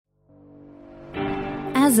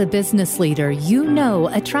As a business leader, you know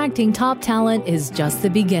attracting top talent is just the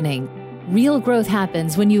beginning. Real growth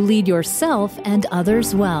happens when you lead yourself and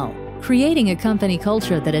others well, creating a company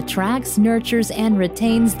culture that attracts, nurtures, and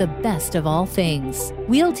retains the best of all things.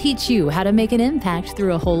 We'll teach you how to make an impact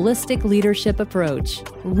through a holistic leadership approach,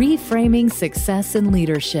 reframing success in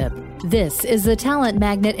leadership. This is the Talent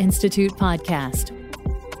Magnet Institute podcast.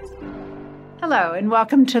 Hello, and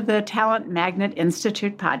welcome to the Talent Magnet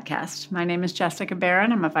Institute podcast. My name is Jessica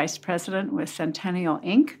Barron. I'm a vice president with Centennial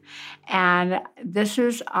Inc., and this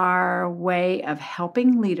is our way of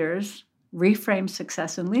helping leaders reframe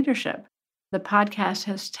success in leadership. The podcast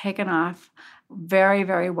has taken off very,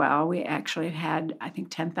 very well. We actually had,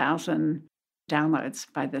 10,000 downloads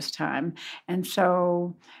by this time. And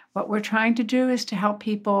so what we're trying to do is to help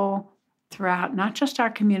people throughout not just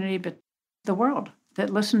our community, but the world that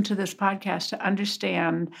listen to this podcast to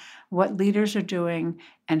understand what leaders are doing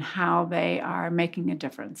and how they are making a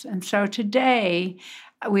difference. And so today,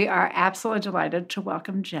 we are absolutely delighted to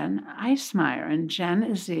welcome Jen Eismeyer. And Jen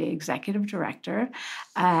is the executive director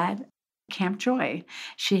at Camp Joy.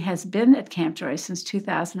 She has been at Camp Joy since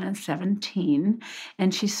 2017,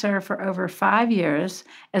 and she served for over 5 years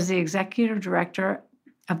as the executive director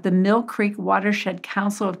of the Mill Creek Watershed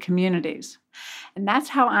Council of Communities. And that's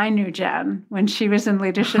how I knew Jen when she was in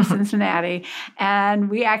Leadership Cincinnati. And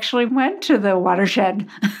we actually went to the watershed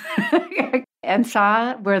and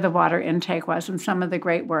saw where the water intake was and some of the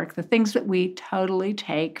great work, the things that we totally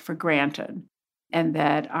take for granted and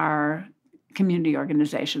that our community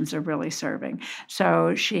organizations are really serving.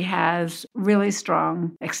 So she has really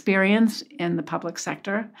strong experience in the public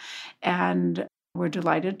sector, and we're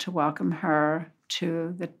delighted to welcome her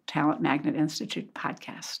to the Talent Magnet Institute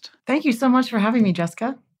podcast. Thank you so much for having me,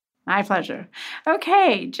 Jessica. My pleasure.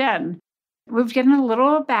 Okay, Jen, we've given a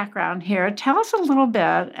little background here. Tell us a little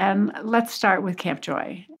bit, and let's start with Camp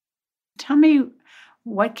Joy. Tell me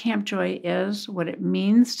what Camp Joy is, what it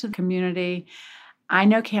means to the community. I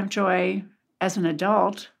know Camp Joy as an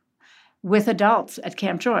adult with adults at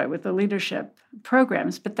Camp Joy, with the leadership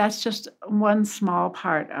programs, but that's just one small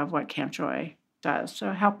part of what Camp Joy does.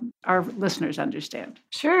 So help our listeners understand.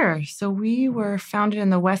 Sure. So we were founded in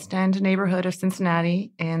the West End neighborhood of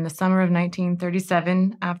Cincinnati in the summer of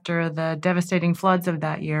 1937. After the devastating floods of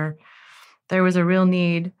that year, there was a real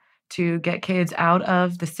need to get kids out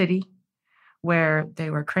of the city where they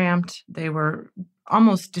were cramped, they were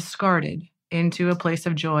almost discarded, into a place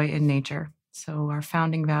of joy in nature. So our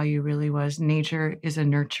founding value really was nature is a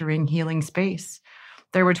nurturing, healing space.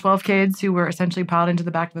 There were 12 kids who were essentially piled into the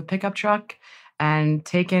back of a pickup truck and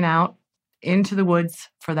taken out into the woods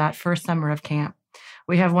for that first summer of camp.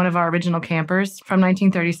 We have one of our original campers from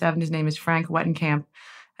 1937. His name is Frank Wettenkamp,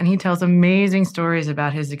 and he tells amazing stories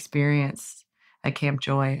about his experience at Camp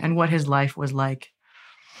Joy and what his life was like.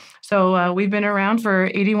 So we've been around for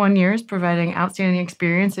 81 years, providing outstanding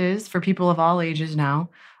experiences for people of all ages now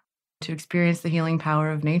to experience the healing power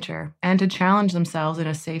of nature and to challenge themselves in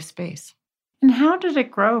a safe space. And how did it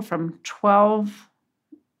grow from 12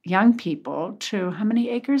 young people to how many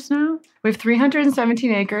acres now? We have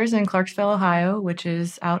 317 acres in Clarksville, Ohio, which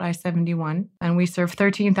is out I-71, and we serve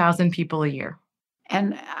 13,000 people a year.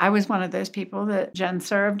 And I was one of those people that Jen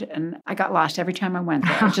served, and I got lost every time I went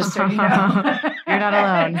there, just so you know. You're not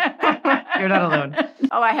alone. You're not alone.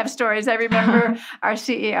 Oh, I have stories. I remember our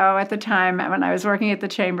CEO at the time when I was working at the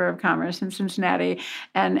Chamber of Commerce in Cincinnati,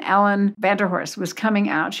 and Ellen Vanderhorst was coming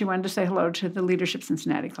out. She wanted to say hello to the Leadership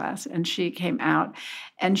Cincinnati class, and she came out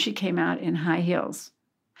in high heels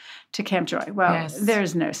to Camp Joy. Well, yes.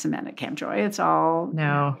 There's no cement at Camp Joy. It's all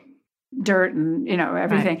dirt and,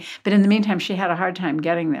 everything. Right. But in the meantime, she had a hard time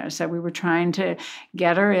getting there. So we were trying to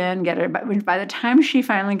get her. But by the time she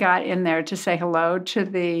finally got in there to say hello to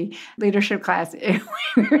the leadership class,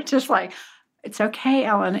 we were just like, it's okay,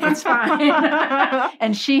 Ellen, it's fine.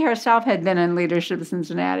 And she herself had been in Leadership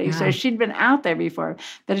Cincinnati. So she'd been out there before,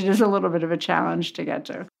 but it is a little bit of a challenge to get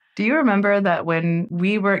to. Do you remember that when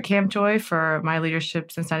we were at Camp Joy for my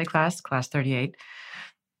Leadership Cincinnati class 38,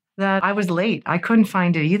 that I was late? I couldn't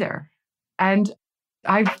find it either. And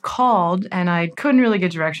I called and I couldn't really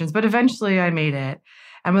get directions, but eventually I made it.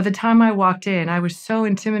 And by the time I walked in, I was so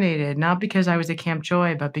intimidated, not because I was at Camp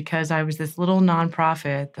Joy, but because I was this little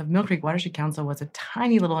nonprofit. The Mill Creek Watershed Council was a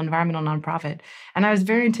tiny little environmental nonprofit. And I was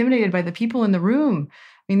very intimidated by the people in the room.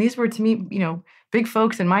 I mean, these were, to me, big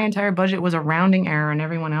folks, and my entire budget was a rounding error in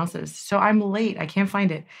everyone else's. So I'm late. I can't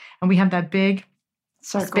find it. And we have that big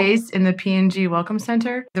space in the P&G Welcome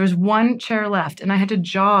Center. There was one chair left, and I had to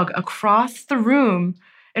jog across the room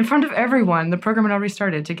in front of everyone. The program had already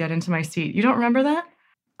started to get into my seat. You don't remember that?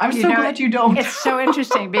 I'm so glad you don't. It's so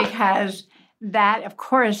interesting because that, of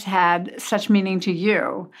course, had such meaning to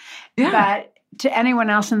you. Yeah. But to anyone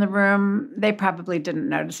else in the room, they probably didn't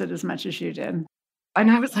notice it as much as you did. And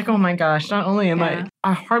I was like, oh my gosh, not only am Yeah.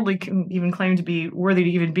 I hardly can even claim to be worthy to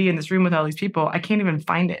even be in this room with all these people, I can't even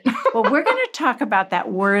find it. Well, we're going to talk about that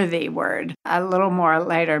worthy word a little more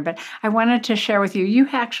later, but I wanted to share with you, you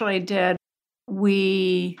actually did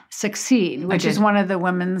We Succeed, which is one of the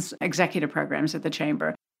women's executive programs at the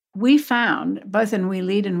Chamber. We found, both in We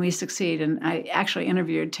Lead and We Succeed, and I actually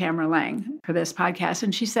interviewed Tamara Lang for this podcast,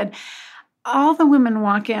 and she said, all the women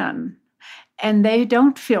walk in and they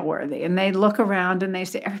don't feel worthy, and they look around and they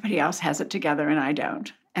say, everybody else has it together and I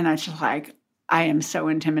don't. And I was just like, I am so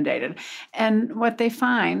intimidated. And what they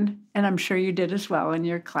find, and I'm sure you did as well in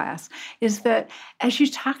your class, is that as you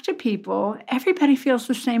talk to people, everybody feels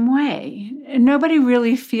the same way. Nobody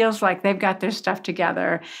really feels like they've got their stuff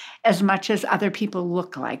together as much as other people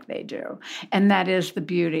look like they do. And that is the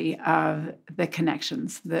beauty of the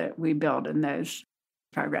connections that we build in those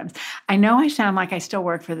programs. I know I sound like I still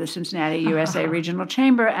work for the Cincinnati USA Regional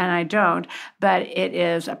Chamber, and I don't, but it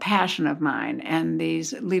is a passion of mine. And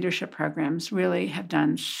these leadership programs really have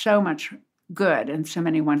done so much good and so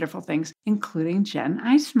many wonderful things, including Jen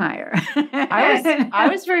Eismeyer. I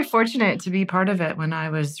was very fortunate to be part of it when I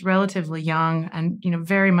was relatively young and,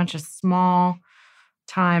 very much a small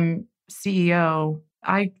time CEO.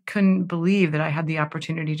 I couldn't believe that I had the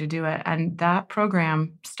opportunity to do it. And that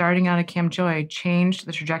program, starting out at Camp Joy, changed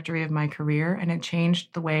the trajectory of my career, and it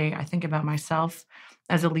changed the way I think about myself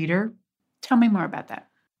as a leader. Tell me more about that.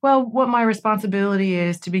 Well, what my responsibility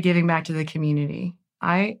is to be giving back to the community.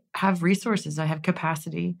 I have resources, I have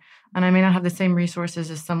capacity, and I may not have the same resources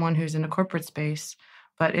as someone who's in a corporate space,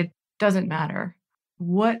 but it doesn't matter.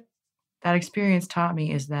 What that experience taught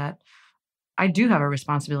me is that I do have a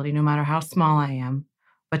responsibility, no matter how small I am,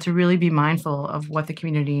 but to really be mindful of what the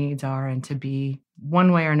community needs are and to be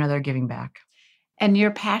one way or another giving back. And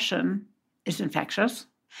your passion is infectious.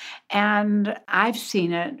 And I've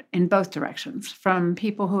seen it in both directions, from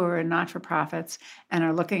people who are in not-for-profits and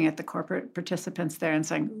are looking at the corporate participants there and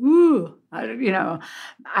saying, ooh,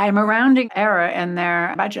 I'm a rounding error in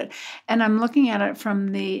their budget. And I'm looking at it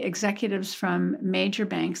from the executives from major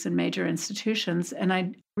banks and major institutions. And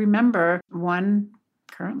I remember one,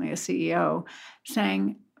 currently a CEO,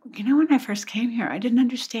 saying, when I first came here, I didn't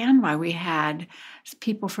understand why we had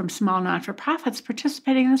people from small not-for-profits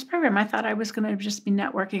participating in this program. I thought I was going to just be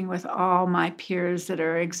networking with all my peers that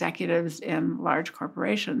are executives in large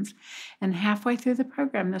corporations. And halfway through the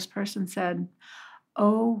program, this person said,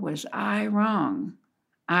 oh, was I wrong?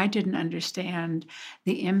 I didn't understand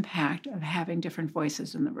the impact of having different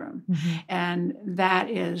voices in the room. Mm-hmm. And that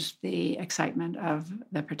is the excitement of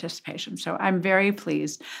the participation. So I'm very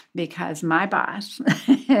pleased because my boss,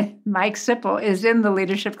 Mike Sipple, is in the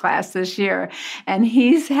leadership class this year, and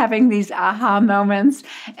he's having these aha moments,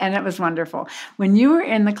 and it was wonderful. When you were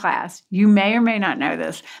in the class, you may or may not know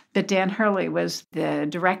this, but Dan Hurley was the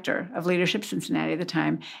director of Leadership Cincinnati at the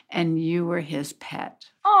time, and you were his pet.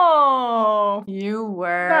 Oh, you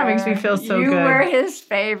were. That makes me feel so good. You were his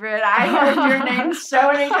favorite. I heard your name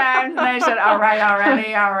so many times, and I said, all right,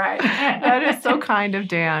 already, all right. That is so kind of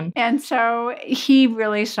Dan. And so he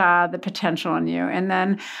really saw the potential in you. And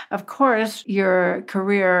then, of course, your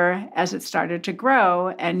career, as it started to grow,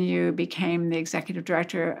 and you became the executive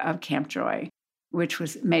director of Camp Joy, which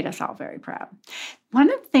made us all very proud.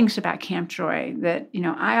 One of the things about Camp Joy that,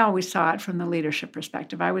 I always saw it from the leadership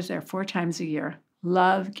perspective. I was there 4 times a year.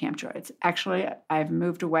 Love Camp Joy. It's actually, I've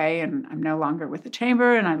moved away and I'm no longer with the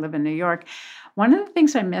Chamber and I live in New York. One of the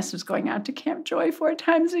things I miss was going out to Camp Joy 4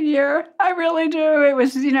 times a year. I really do. It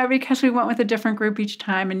was, because we went with a different group each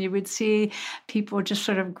time, and you would see people just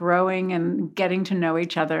sort of growing and getting to know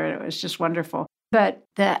each other. It was just wonderful. But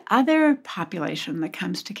the other population that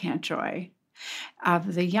comes to Camp Joy,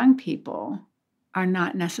 of the young people, are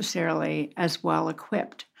not necessarily as well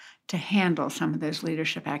equipped to handle some of those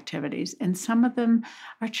leadership activities. And some of them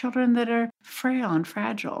are children that are frail and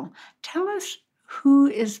fragile. Tell us who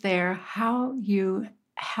is there, how you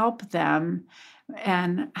help them,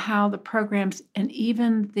 and how the programs and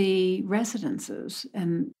even the residences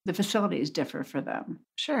and the facilities differ for them.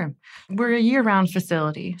 Sure. We're a year-round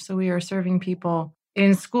facility, so we are serving people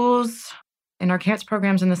in schools, in our camps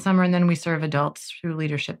programs in the summer, and then we serve adults through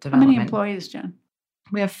leadership development. How many employees, Jen?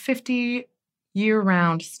 We have 50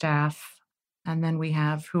 year-round staff, and then we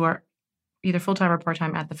have who are either full-time or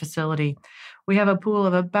part-time at the facility. We have a pool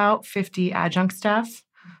of about 50 adjunct staff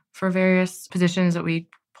for various positions that we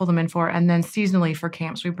pull them in for, and then seasonally for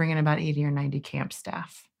camps, we bring in about 80 or 90 camp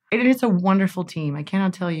staff. It is a wonderful team. I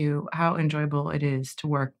cannot tell you how enjoyable it is to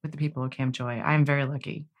work with the people of Camp Joy. I am very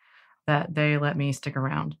lucky that they let me stick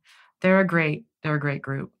around. They're a great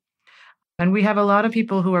group. And we have a lot of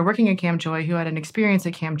people who are working at Camp Joy who had an experience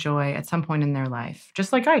at Camp Joy at some point in their life,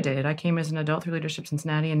 just like I did. I came as an adult through Leadership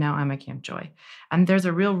Cincinnati, and now I'm at Camp Joy. And there's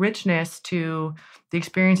a real richness to the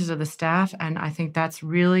experiences of the staff, and I think that's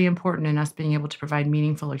really important in us being able to provide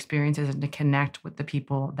meaningful experiences and to connect with the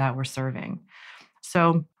people that we're serving.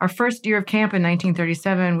 So our first year of camp in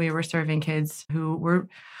 1937, we were serving kids who were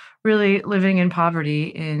really living in poverty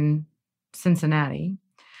in Cincinnati.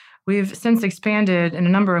 We've since expanded in a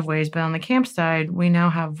number of ways, but on the camp side, we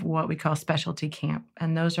now have what we call specialty camp.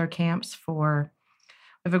 And those are camps we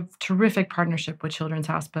have a terrific partnership with Children's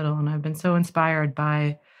Hospital. And I've been so inspired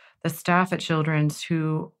by the staff at Children's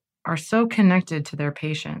who are so connected to their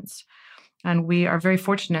patients. And we are very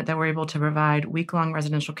fortunate that we're able to provide week-long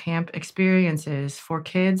residential camp experiences for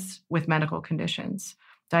kids with medical conditions,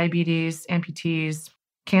 diabetes, amputees,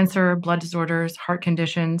 cancer, blood disorders, heart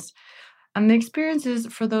conditions. And the experiences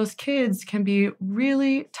for those kids can be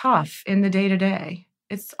really tough in the day-to-day.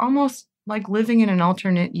 It's almost like living in an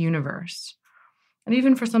alternate universe. And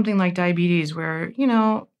even for something like diabetes, where,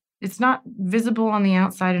 it's not visible on the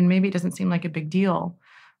outside and maybe it doesn't seem like a big deal,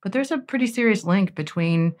 but there's a pretty serious link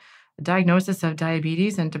between the diagnosis of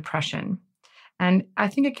diabetes and depression. And I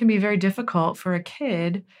think it can be very difficult for a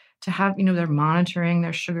kid to have, they're monitoring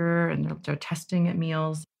their sugar and they're testing at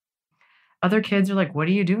meals. Other kids are like, what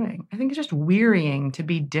are you doing? I think it's just wearying to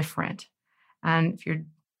be different. And if you're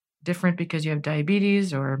different because you have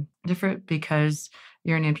diabetes, or different because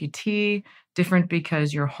you're an amputee, different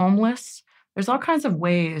because you're homeless, there's all kinds of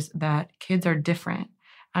ways that kids are different.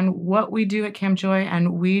 And what we do at Camp Joy,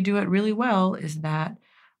 and we do it really well, is that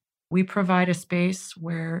we provide a space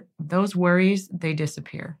where those worries, they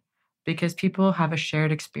disappear because people have a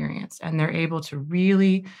shared experience and they're able to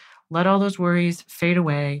really let all those worries fade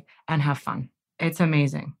away and have fun. It's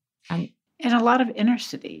amazing. And a lot of inner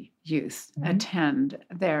city youth attend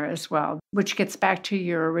there as well, which gets back to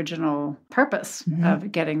your original purpose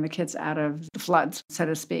of getting the kids out of the floods, so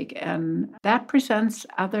to speak. And that presents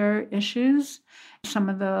other issues. Some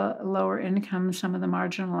of the lower income, some of the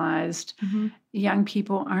marginalized young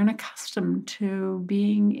people aren't accustomed to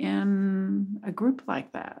being in a group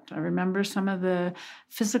like that. I remember some of the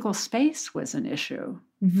physical space was an issue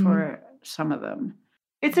for some of them.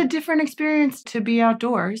 It's a different experience to be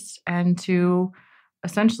outdoors and to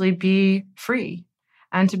essentially be free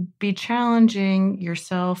and to be challenging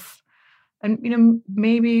yourself. And,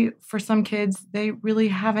 maybe for some kids, they really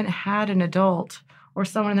haven't had an adult or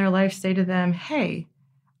someone in their life say to them, hey,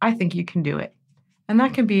 I think you can do it. And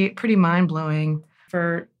that can be pretty mind-blowing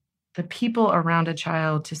for the people around a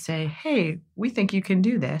child to say, hey, we think you can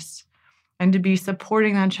do this. And to be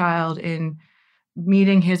supporting that child in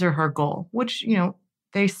meeting his or her goal, which,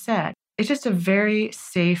 they set. It's just a very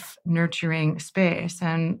safe, nurturing space.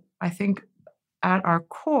 And I think at our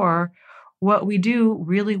core, what we do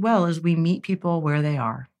really well is we meet people where they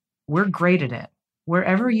are. We're great at it.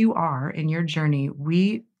 Wherever you are in your journey,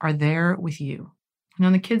 we are there with you. And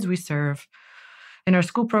on the kids we serve, in our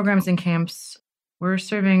school programs and camps, we're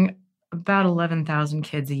serving about 11,000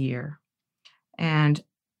 kids a year. And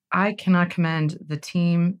I cannot commend the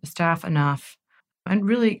team, the staff enough, and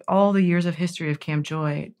really all the years of history of Camp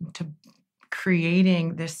Joy to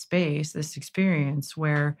creating this space, this experience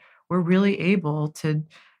where we're really able to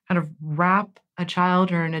kind of wrap a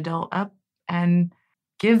child or an adult up and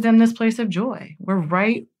give them this place of joy. We're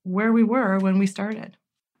right where we were when we started.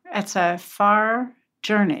 It's a far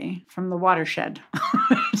journey from the watershed.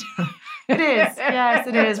 It is. Yes,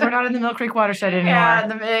 it is. We're not in the Mill Creek watershed anymore.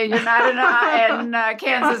 Yeah, you're not in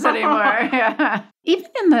Kansas anymore. Yeah.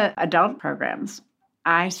 Even in the adult programs,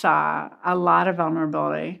 I saw a lot of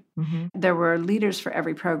vulnerability. There were leaders for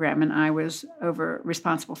every program, and I was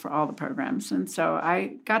responsible for all the programs. And so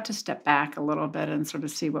I got to step back a little bit and sort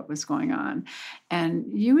of see what was going on. And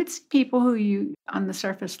you would see people who on the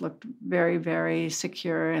surface looked very, very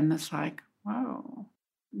secure, and it's like, whoa,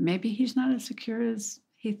 maybe he's not as secure as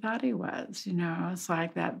he thought he was. It's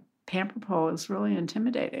like that pamper pole is really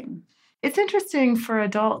intimidating. It's interesting for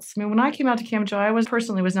adults. When I came out to Camp Joy, I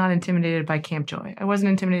personally was not intimidated by Camp Joy. I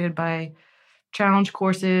wasn't intimidated by challenge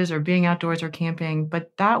courses or being outdoors or camping,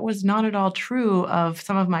 but that was not at all true of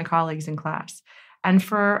some of my colleagues in class. And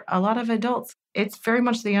for a lot of adults, it's very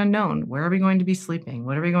much the unknown. Where are we going to be sleeping?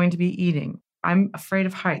 What are we going to be eating? I'm afraid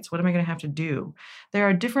of heights. What am I going to have to do? There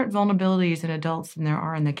are different vulnerabilities in adults than there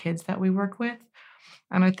are in the kids that we work with.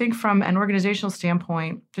 And I think from an organizational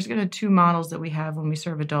standpoint, there's kind of two models that we have when we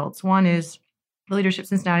serve adults. One is the Leadership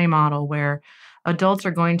Cincinnati model, where adults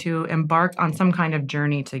are going to embark on some kind of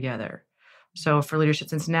journey together. So for Leadership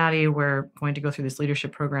Cincinnati, we're going to go through this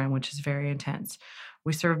leadership program, which is very intense.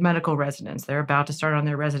 We serve medical residents. They're about to start on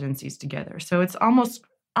their residencies together. So it's almost,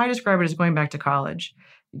 I describe it as going back to college.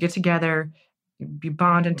 You get together, you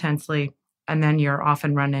bond intensely, and then you're off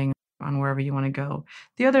and running on wherever you want to go.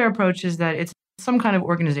 The other approach is that it's some kind of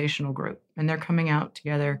organizational group, and they're coming out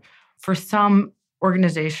together for some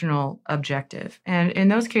organizational objective. And in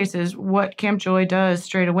those cases, what Camp Joy does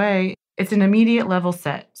straight away, it's an immediate level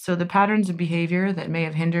set. So the patterns of behavior that may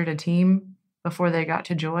have hindered a team before they got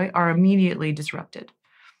to Joy are immediately disrupted.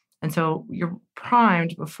 And so you're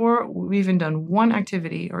primed before we've even done one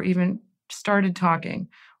activity or even started talking.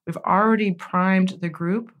 We've already primed the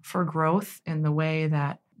group for growth in the way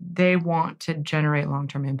that they want to generate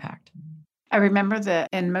long-term impact. I remember that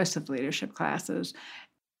in most of the leadership classes,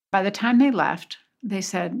 by the time they left, they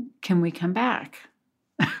said, "Can we come back?"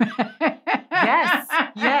 Yes,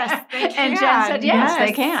 they can. And Jen said, yes,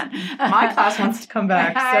 they can. My class wants to come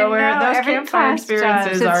back. So those campfire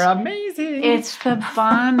experiences are amazing. It's the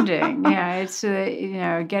bonding. Yeah, it's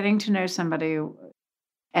getting to know somebody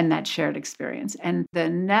and that shared experience. And the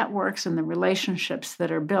networks and the relationships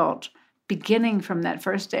that are built beginning from that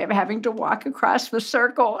first day of having to walk across the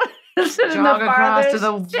circle. Sit in the across to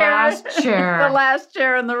the last chair. The last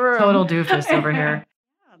chair in the room. Total doofus over here.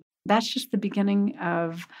 That's just the beginning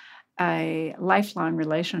of a lifelong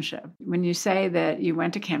relationship. When you say that you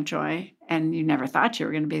went to Camp Joy and you never thought you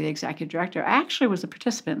were going to be the executive director, I actually was a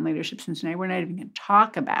participant in Leadership Cincinnati. We're not even going to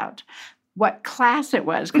talk about what class it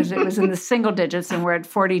was because it was in the single digits and we're at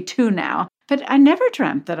 42 now. But I never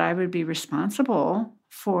dreamt that I would be responsible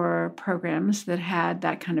for programs that had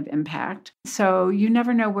that kind of impact. So you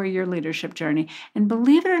never know where your leadership journey. And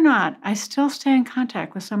believe it or not, I still stay in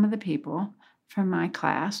contact with some of the people from my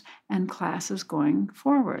class and classes going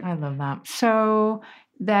forward. I love that. So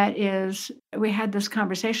that is, we had this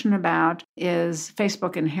conversation about, is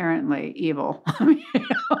Facebook inherently evil?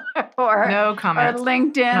 Or, no comment. Or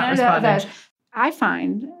LinkedIn. Not responding. I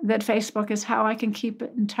find that Facebook is how I can keep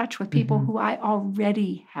in touch with people who I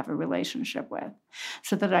already have a relationship with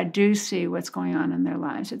so that I do see what's going on in their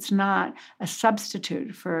lives. It's not a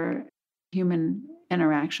substitute for human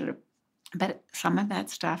interaction. But some of that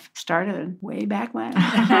stuff started way back when.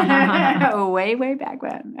 way back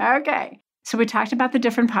when. Okay. So we talked about the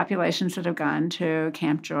different populations that have gone to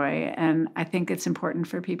Camp Joy, and I think it's important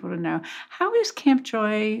for people to know, how is Camp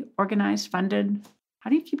Joy organized, funded? How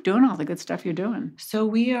do you keep doing all the good stuff you're doing? So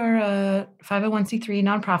we are a 501c3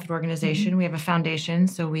 nonprofit organization. We have a foundation,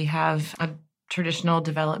 so we have a traditional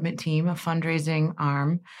development team, a fundraising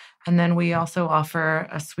arm, and then we also offer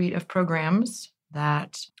a suite of programs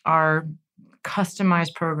that are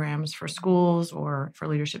customized programs for schools or for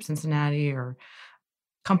Leadership Cincinnati or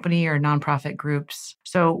company or nonprofit groups.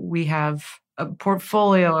 So we have a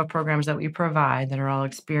portfolio of programs that we provide that are all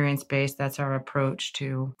experience-based. That's our approach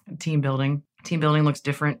to team building. Team building looks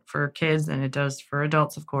different for kids than it does for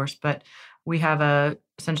adults, of course, but we have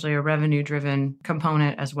essentially a revenue-driven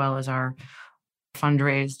component as well as our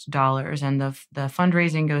fundraised dollars. And the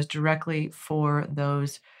fundraising goes directly for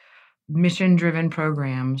those mission-driven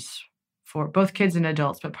programs for both kids and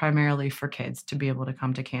adults, but primarily for kids to be able to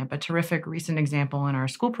come to camp. A terrific recent example in our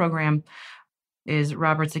school program is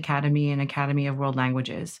Roberts Academy and Academy of World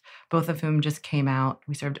Languages, both of whom just came out.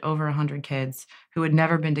 We served over 100 kids who had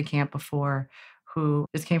never been to camp before, who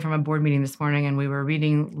just came from a board meeting this morning, and we were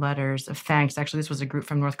reading letters of thanks. Actually, this was a group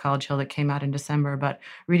from North College Hill that came out in December, but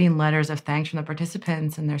reading letters of thanks from the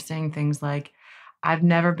participants, and they're saying things like, "I've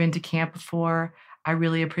never been to camp before. I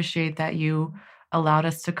really appreciate that you allowed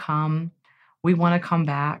us to come. We want to come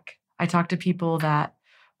back. I talked to people that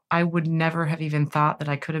I would never have even thought that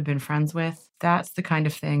I could have been friends with." That's the kind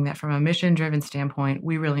of thing that from a mission-driven standpoint,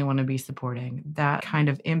 we really want to be supporting. That kind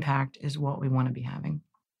of impact is what we want to be having.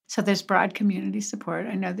 So there's broad community support.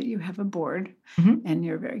 I know that you have a board, and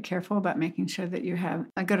you're very careful about making sure that you have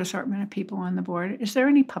a good assortment of people on the board. Is there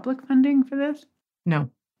any public funding for this?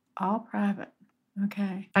 No. All private.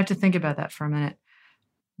 Okay. I have to think about that for a minute.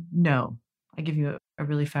 No. I give you a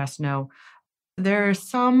really fast no. There's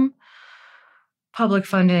some public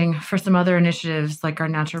funding for some other initiatives like our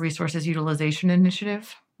Natural Resources Utilization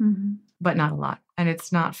Initiative, but not a lot. And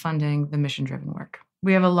it's not funding the mission-driven work.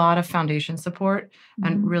 We have a lot of foundation support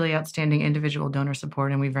and really outstanding individual donor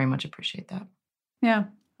support, and we very much appreciate that. Yeah,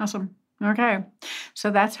 awesome. Okay. So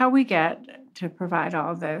that's how we get to provide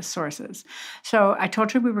all the sources. So I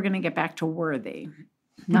told you we were going to get back to Worthy.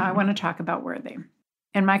 Now I want to talk about Worthy.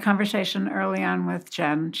 In my conversation early on with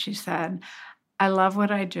Jen, she said, "I love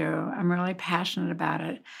what I do. I'm really passionate about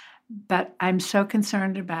it, but I'm so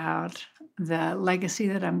concerned about the legacy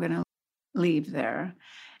that I'm going to leave there.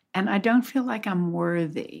 And I don't feel like I'm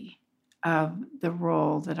worthy of the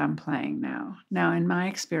role that I'm playing now. Now, in my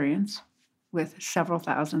experience, with several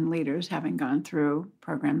thousand leaders having gone through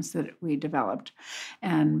programs that we developed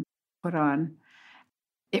and put on,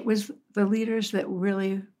 it was the leaders that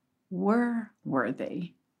really were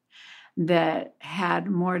worthy that had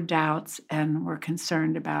more doubts and were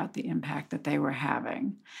concerned about the impact that they were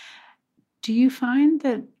having. Do you find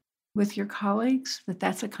that with your colleagues that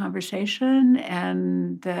that's a conversation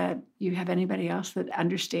and that you have anybody else that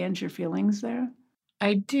understands your feelings there?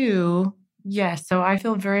 I do. Yes. So I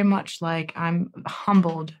feel very much like I'm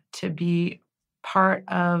humbled to be part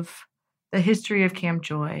of the history of Camp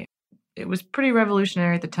Joy. It was pretty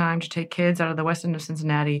revolutionary at the time to take kids out of the west end of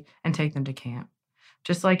Cincinnati and take them to camp.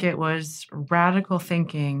 Just like it was radical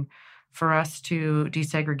thinking for us to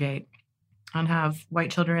desegregate and have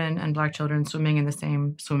white children and Black children swimming in the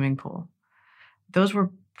same swimming pool. Those were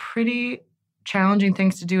pretty challenging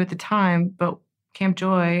things to do at the time, but Camp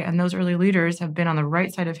Joy and those early leaders have been on the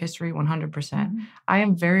right side of history 100%. Mm-hmm. I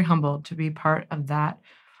am very humbled to be part of that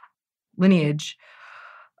lineage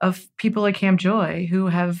of people at Camp Joy who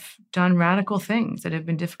have done radical things that have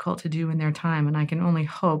been difficult to do in their time. And I can only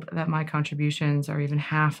hope that my contributions are even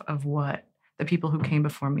half of what the people who came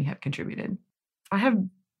before me have contributed. I have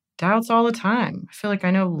doubts all the time. I feel like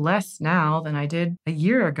I know less now than I did a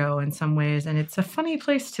year ago in some ways, and it's a funny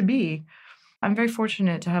place to be. I'm very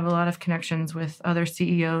fortunate to have a lot of connections with other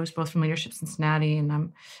CEOs, both from Leadership Cincinnati, and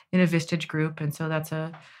I'm in a Vistage group, and so that's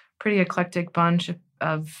a pretty eclectic bunch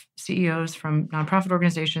of CEOs from nonprofit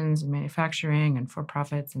organizations and manufacturing and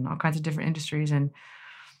for-profits and all kinds of different industries. And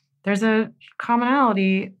there's a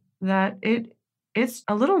commonality that it's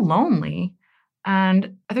a little lonely.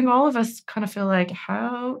 And I think all of us kind of feel like,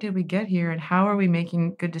 how did we get here and how are we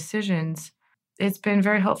making good decisions? It's been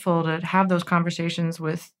very helpful to have those conversations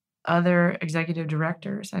with other executive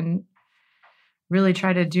directors and really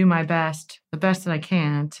try to do my best, the best that I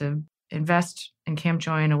can, to invest in Camp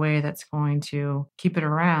Joy in a way that's going to keep it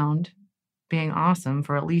around being awesome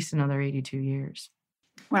for at least another 82 years.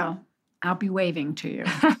 Well, I'll be waving to you.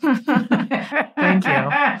 Thank you.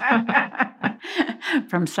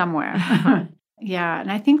 From somewhere. Yeah,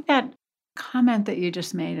 and I think that comment that you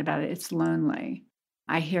just made about it's lonely,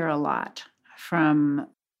 I hear a lot from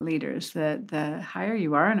leaders that the higher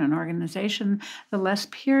you are in an organization, the less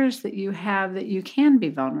peers that you have that you can be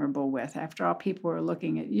vulnerable with. After all, people are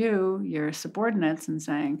looking at you, your subordinates, and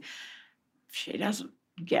saying, she doesn't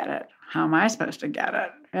get it. How am I supposed to get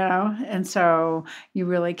it? And so you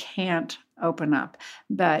really can't open up.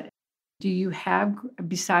 But do you have,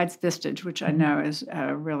 besides Vistage, which I know is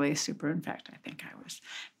really super, in fact, I think I was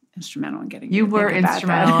instrumental in getting you were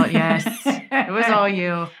instrumental, yes. It was all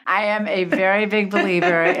you. I am a very big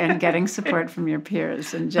believer in getting support from your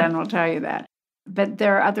peers, and Jen will tell you that. But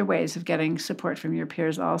there are other ways of getting support from your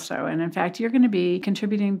peers also. And in fact, you're going to be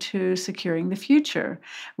contributing to Securing the Future,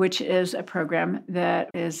 which is a program that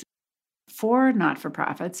is for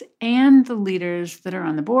not-for-profits and the leaders that are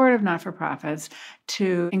on the board of not-for-profits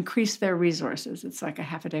to increase their resources. It's like a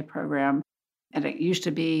half-a-day program. And it used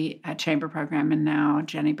to be a chamber program, and now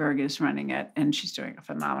Jenny Berg is running it, and she's doing a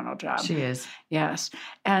phenomenal job. She is. Yes.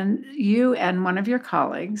 And you and one of your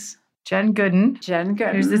colleagues, Jen Gooden,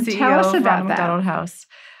 who's the CEO Tell us of about Ronald McDonald House.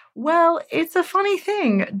 Well, it's a funny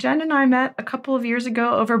thing. Jen and I met a couple of years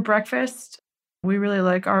ago over breakfast. We really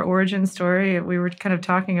like our origin story. We were kind of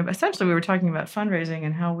talking about fundraising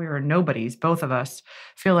and how we were nobodies. Both of us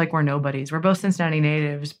feel like we're nobodies. We're both Cincinnati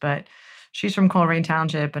natives, but she's from Coleraine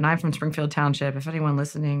Township, and I'm from Springfield Township. If anyone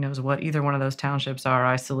listening knows what either one of those townships are,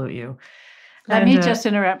 I salute you. Let me just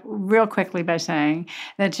interrupt real quickly by saying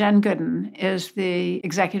that Jen Gooden is the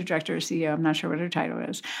executive director or CEO, I'm not sure what her title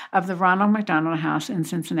is, of the Ronald McDonald House in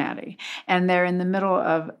Cincinnati. And they're in the middle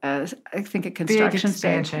of, I think, a construction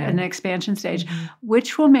stage, an expansion stage,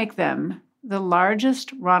 which will make them the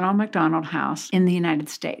largest Ronald McDonald House in the United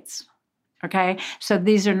States. Okay, so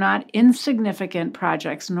these are not insignificant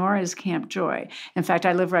projects, nor is Camp Joy. In fact,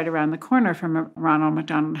 I live right around the corner from a Ronald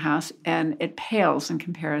McDonald House, and it pales in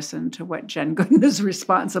comparison to what Jen Gooden is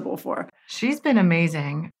responsible for. She's been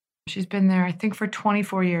amazing. She's been there, I think, for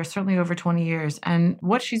 24 years, certainly over 20 years. And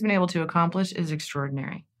what she's been able to accomplish is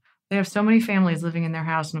extraordinary. They have so many families living in their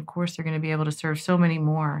house, and of course, they're going to be able to serve so many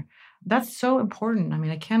more. That's so important. I mean,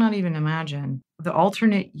 I cannot even imagine the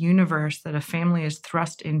alternate universe that a family is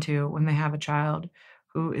thrust into when they have a child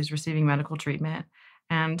who is receiving medical treatment.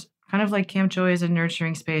 And kind of like Camp Joy is a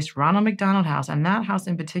nurturing space, Ronald McDonald House, and that house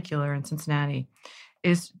in particular in Cincinnati,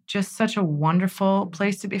 is just such a wonderful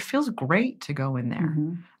place to be. It feels great to go in there.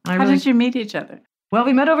 How did you meet each other? Well,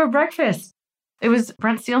 we met over breakfast. It was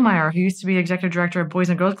Brent Seelmeyer, who used to be executive director of Boys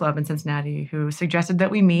and Girls Club in Cincinnati, who suggested that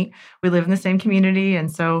we meet. We live in the same community,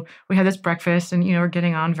 and so we had this breakfast, and we're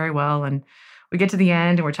getting on very well. And we get to the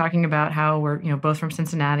end, and we're talking about how we're both from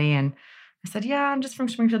Cincinnati. And I said, "Yeah, I'm just from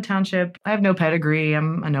Springfield Township. I have no pedigree.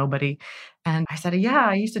 I'm a nobody." And I said, "Yeah,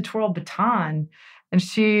 I used to twirl baton." And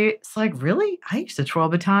she's like, "Really? I used to twirl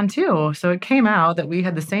baton too." So it came out that we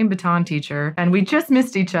had the same baton teacher, and we just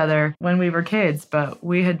missed each other when we were kids, but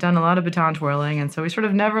we had done a lot of baton twirling, and so we sort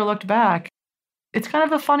of never looked back. It's kind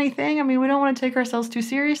of a funny thing. I mean, we don't want to take ourselves too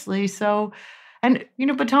seriously. So, and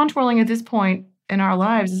baton twirling at this point in our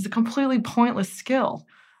lives is a completely pointless skill.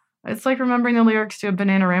 It's like remembering the lyrics to a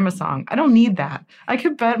Bananarama song. I don't need that. I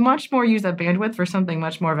could much more use that bandwidth for something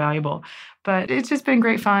much more valuable. But it's just been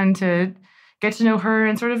great fun to get to know her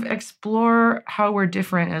and sort of explore how we're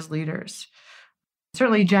different as leaders.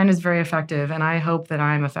 Certainly, Jen is very effective, and I hope that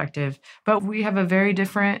I'm effective, but we have a very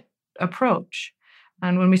different approach.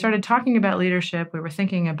 And when we started talking about leadership, we were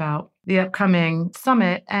thinking about the upcoming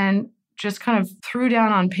summit and just kind of threw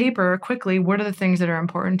down on paper quickly, what are the things that are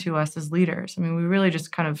important to us as leaders? I mean, we really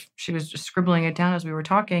just she was just scribbling it down as we were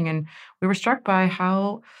talking, and we were struck by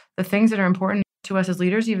how the things that are important to us as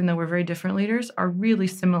leaders, even though we're very different leaders, are really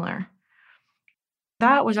similar.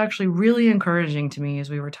 That was actually really encouraging to me as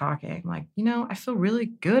we were talking. Like, I feel really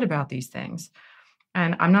good about these things.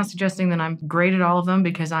 And I'm not suggesting that I'm great at all of them,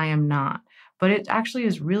 because I am not. But it actually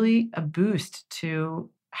is really a boost to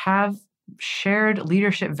have shared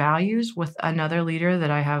leadership values with another leader that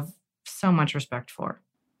I have so much respect for.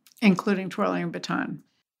 Including twirling a baton.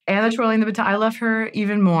 And the twirling the baton. I love her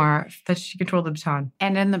even more that she could twirl the baton.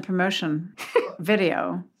 And in the promotion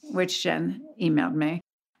video, which Jen emailed me,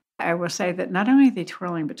 I will say that not only are they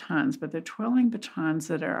twirling batons, but they're twirling batons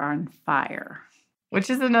that are on fire. Which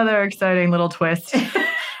is another exciting little twist.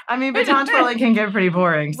 I mean, baton twirling can get pretty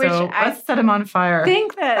boring, so let's set them on fire. I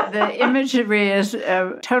think that the imagery is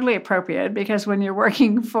totally appropriate, because when you're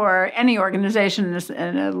working for any organization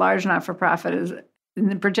in a large not-for-profit,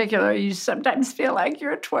 in particular, you sometimes feel like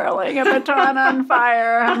you're twirling a baton on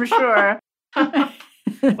fire, I'm sure.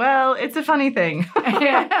 Well, it's a funny thing.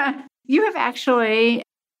 Yeah. You have actually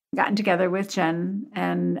gotten together with Jen,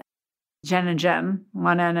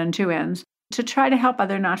 one N and two N's, to try to help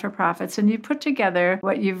other not-for-profits. And you put together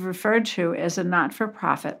what you've referred to as a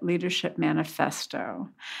not-for-profit leadership manifesto.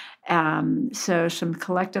 So some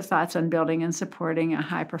collective thoughts on building and supporting a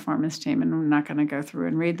high-performance team. And I'm not going to go through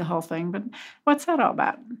and read the whole thing, but what's that all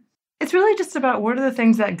about? It's really just about what are the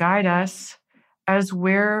things that guide us as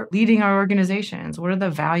we're leading our organizations. What are the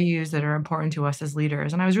values that are important to us as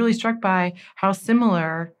leaders? And I was really struck by how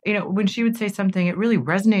similar, when she would say something, it really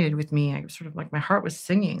resonated with me. I was sort of like my heart was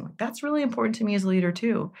singing. Like, that's really important to me as a leader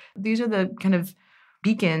too. These are the kind of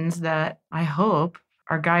beacons that I hope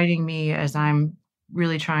are guiding me as I'm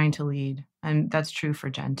really trying to lead. And that's true for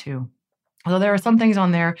Jen too. Although there are some things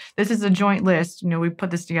on there, this is a joint list. We put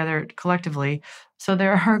this together collectively. So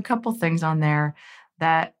there are a couple things on there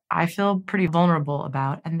that I feel pretty vulnerable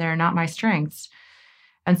about, and they're not my strengths.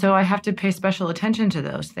 And so I have to pay special attention to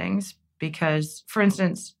those things because, for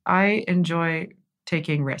instance, I enjoy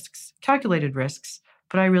taking risks, calculated risks,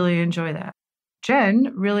 but I really enjoy that.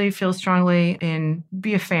 Jen really feels strongly in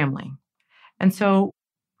be a family. And so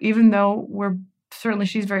even though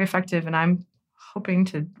she's very effective and I'm hoping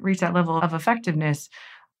to reach that level of effectiveness,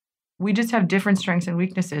 we just have different strengths and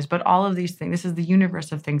weaknesses, but all of these things, this is the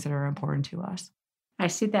universe of things that are important to us. I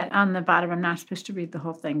see that on the bottom. I'm not supposed to read the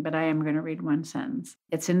whole thing, but I am going to read one sentence.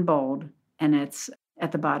 It's in bold, and it's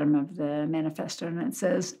at the bottom of the manifesto, and it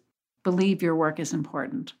says, "Believe your work is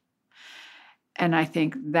important." And I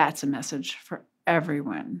think that's a message for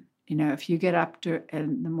everyone. If you get up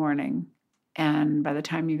in the morning, and by the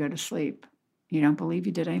time you go to sleep, you don't believe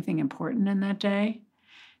you did anything important in that day,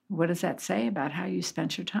 what does that say about how you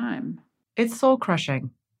spent your time? It's soul-crushing.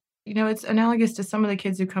 It's analogous to some of the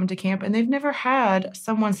kids who come to camp and they've never had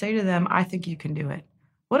someone say to them, "I think you can do it."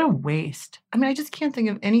 What a waste. I mean, I just can't think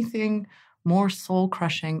of anything more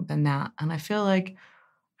soul-crushing than that. And I feel like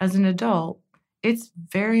as an adult, it's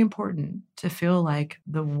very important to feel like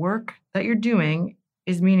the work that you're doing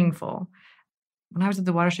is meaningful. When I was at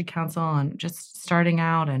the Watershed Council and just starting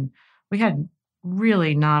out, and we had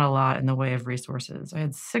really not a lot in the way of resources. I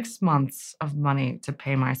had 6 months of money to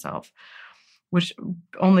pay myself, which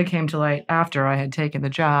only came to light after I had taken the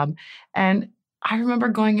job. And I remember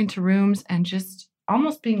going into rooms and just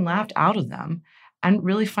almost being laughed out of them and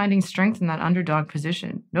really finding strength in that underdog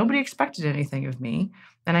position. Nobody expected anything of me.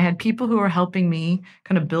 And I had people who were helping me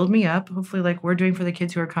kind of build me up, hopefully like we're doing for the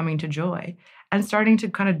kids who are coming to Joy, and starting to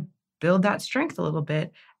kind of build that strength a little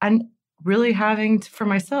bit. And really having for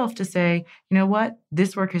myself to say, you know what,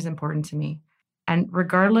 this work is important to me. And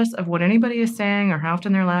regardless of what anybody is saying or how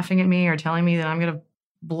often they're laughing at me or telling me that I'm going to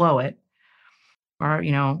blow it, or,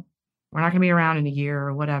 we're not going to be around in a year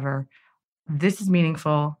or whatever, this is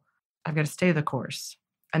meaningful. I've got to stay the course.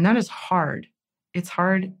 And that is hard. It's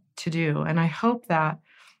hard to do. And I hope that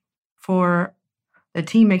for the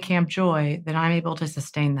team at Camp Joy, that I'm able to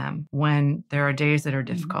sustain them when there are days that are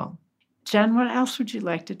difficult. Jen, what else would you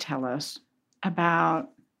like to tell us about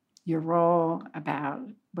your role, about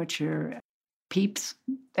what your peeps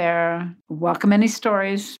there welcome any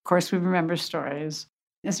stories? Of course, we remember stories.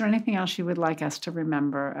 Is there anything else you would like us to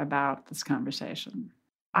remember about this conversation?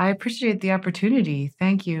 I appreciate the opportunity.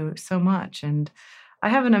 Thank you so much. And I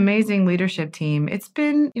have an amazing leadership team. It's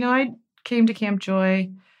been, I came to Camp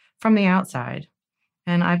Joy from the outside,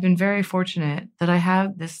 and I've been very fortunate that I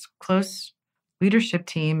have this close leadership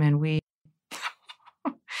team, and we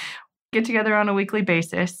get together on a weekly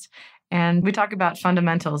basis, and we talk about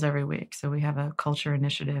fundamentals every week. So we have a culture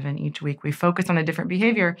initiative, and each week we focus on a different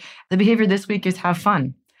behavior. The behavior this week is have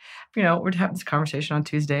fun. We're having this conversation on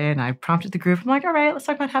Tuesday, and I prompted the group. I'm like, all right, let's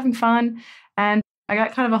talk about having fun. And I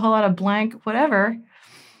got kind of a whole lot of blank, whatever.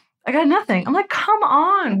 I got nothing. I'm like, come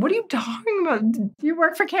on. What are you talking about? You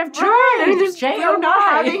work for Camp Joy. Right. We're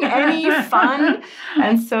not having any fun.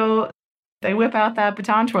 And so they whip out that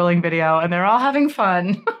baton twirling video, and they're all having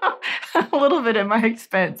fun, a little bit at my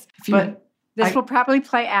expense. But this will probably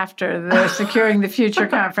play after the Securing the Future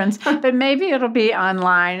conference, but maybe it'll be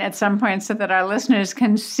online at some point so that our listeners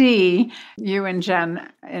can see you and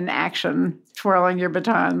Jen in action twirling your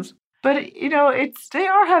batons. But, they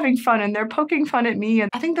are having fun, and they're poking fun at me. And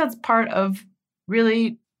I think that's part of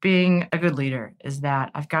really being a good leader, is that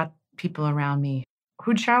I've got people around me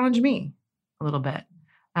who challenge me a little bit.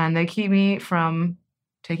 And they keep me from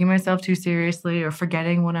taking myself too seriously or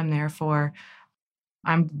forgetting what I'm there for.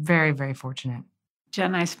 I'm very, very fortunate.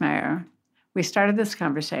 Jen Eismeyer, we started this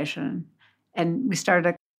conversation, and we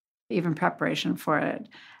started even preparation for it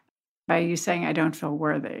by you saying, I don't feel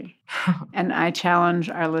worthy. And I challenge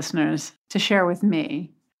our listeners to share with me,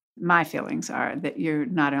 my feelings are that you're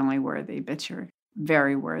not only worthy, but you're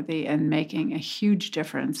very worthy and making a huge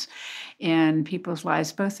difference in people's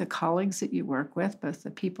lives, both the colleagues that you work with, both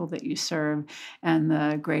the people that you serve, and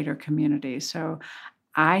the greater community. So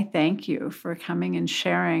I thank you for coming and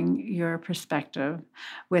sharing your perspective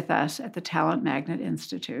with us at the Talent Magnet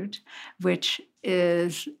Institute, which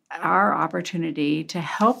is our opportunity to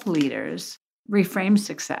help leaders reframe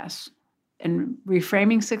success. And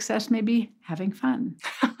reframing success may be having fun.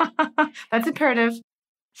 That's imperative.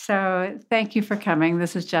 So thank you for coming.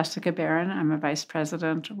 This is Jessica Barron. I'm a vice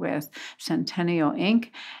president with Centennial Inc.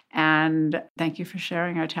 And thank you for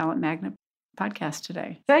sharing our Talent Magnet podcast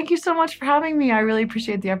today. Thank you so much for having me. I really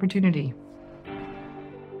appreciate the opportunity.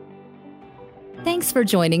 Thanks for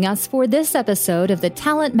joining us for this episode of the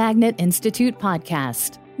Talent Magnet Institute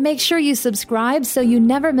podcast. Make sure you subscribe so you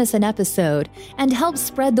never miss an episode, and help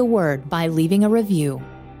spread the word by leaving a review.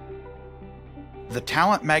 The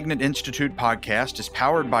Talent Magnet Institute podcast is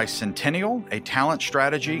powered by Centennial, a talent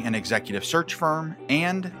strategy and executive search firm,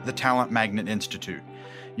 and the Talent Magnet Institute.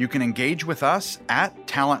 You can engage with us at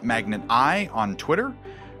Talent Magnet I on Twitter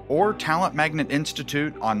or Talent Magnet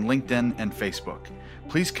Institute on LinkedIn and Facebook.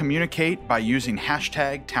 Please communicate by using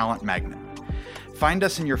hashtag Talent Magnet. Find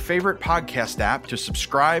us in your favorite podcast app to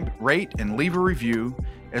subscribe, rate, and leave a review,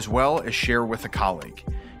 as well as share with a colleague.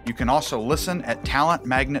 You can also listen at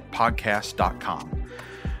talentmagnetpodcast.com.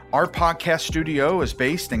 Our podcast studio is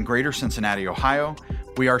based in Greater Cincinnati, Ohio.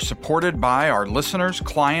 We are supported by our listeners,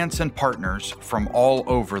 clients, and partners from all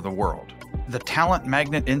over the world. The Talent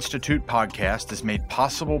Magnet Institute podcast is made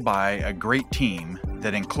possible by a great team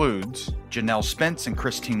that includes Janelle Spence and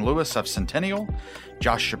Christine Lewis of Centennial,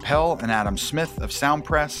 Josh Chappelle and Adam Smith of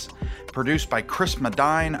Soundpress, produced by Chris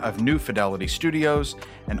Medine of New Fidelity Studios,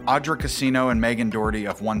 and Audra Casino and Megan Doherty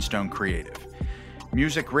of One Stone Creative.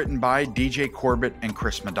 Music written by DJ Corbett and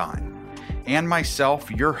Chris Medine. And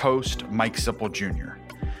myself, your host, Mike Sipple Jr.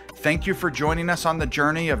 Thank you for joining us on the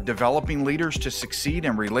journey of developing leaders to succeed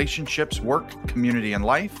in relationships, work, community, and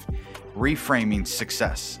life, reframing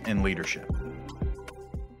success in leadership.